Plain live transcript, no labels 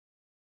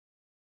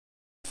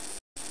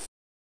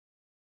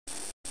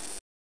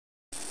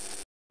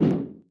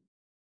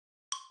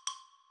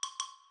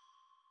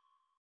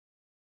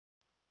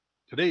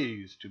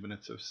Today's 2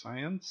 Minutes of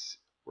Science,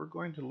 we're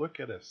going to look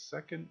at a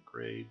second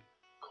grade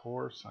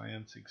core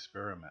science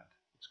experiment.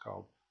 It's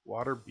called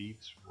Water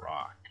Beats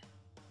Rock.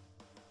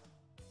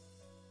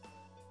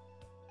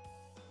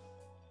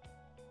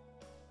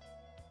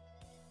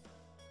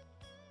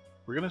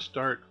 We're going to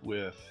start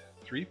with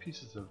 3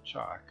 pieces of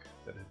chalk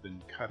that have been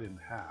cut in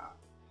half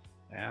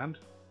and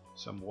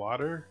some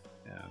water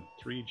and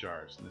 3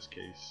 jars. In this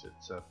case,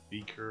 it's a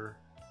beaker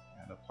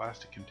and a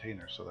plastic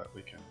container so that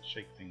we can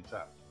shake things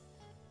up.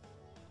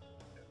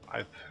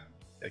 I've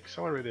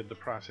accelerated the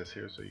process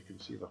here so you can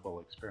see the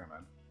whole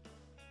experiment.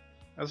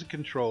 As a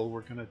control,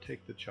 we're going to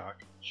take the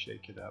chalk,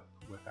 shake it up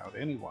without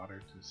any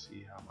water to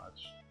see how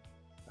much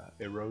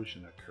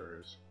erosion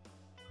occurs.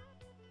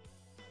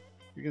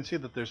 You can see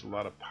that there's a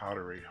lot of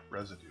powdery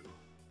residue.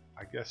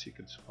 I guess you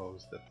could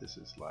suppose that this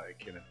is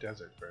like in a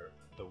desert where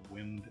the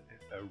wind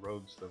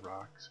erodes the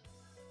rocks.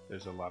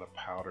 There's a lot of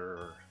powder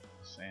or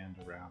sand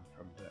around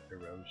from the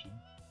erosion.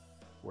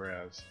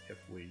 Whereas if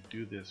we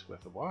do this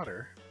with the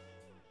water,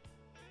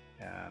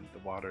 and the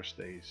water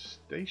stays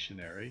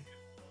stationary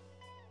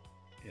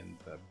in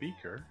the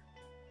beaker,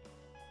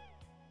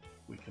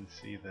 we can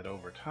see that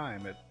over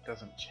time it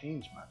doesn't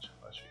change much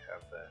unless you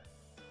have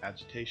the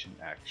agitation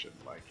action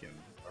like in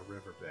a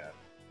riverbed.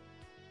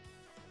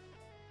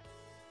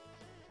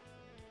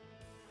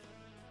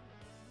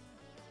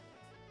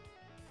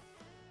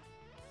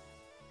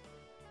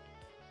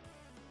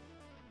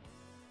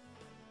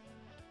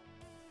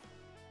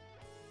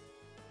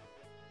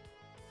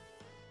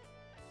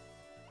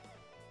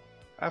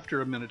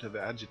 After a minute of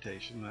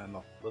agitation and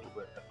a little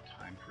bit of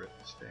time for it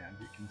to stand,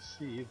 you can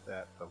see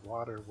that the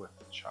water with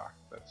the chalk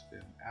that's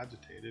been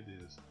agitated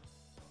is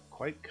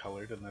quite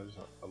colored and there's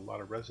a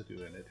lot of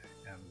residue in it,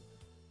 and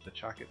the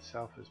chalk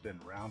itself has been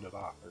rounded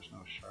off. There's no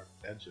sharp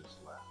edges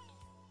left.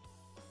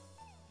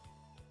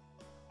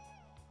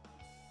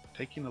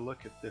 Taking a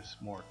look at this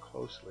more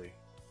closely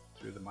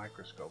through the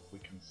microscope, we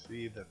can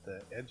see that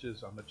the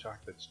edges on the chalk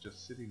that's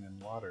just sitting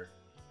in water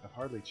have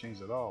hardly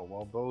changed at all,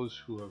 while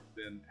those who have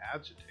been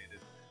agitated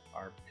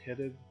are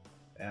pitted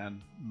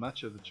and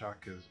much of the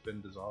chalk has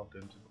been dissolved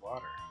into the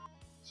water.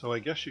 So I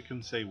guess you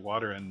can say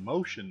water in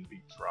motion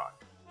beats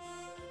rock.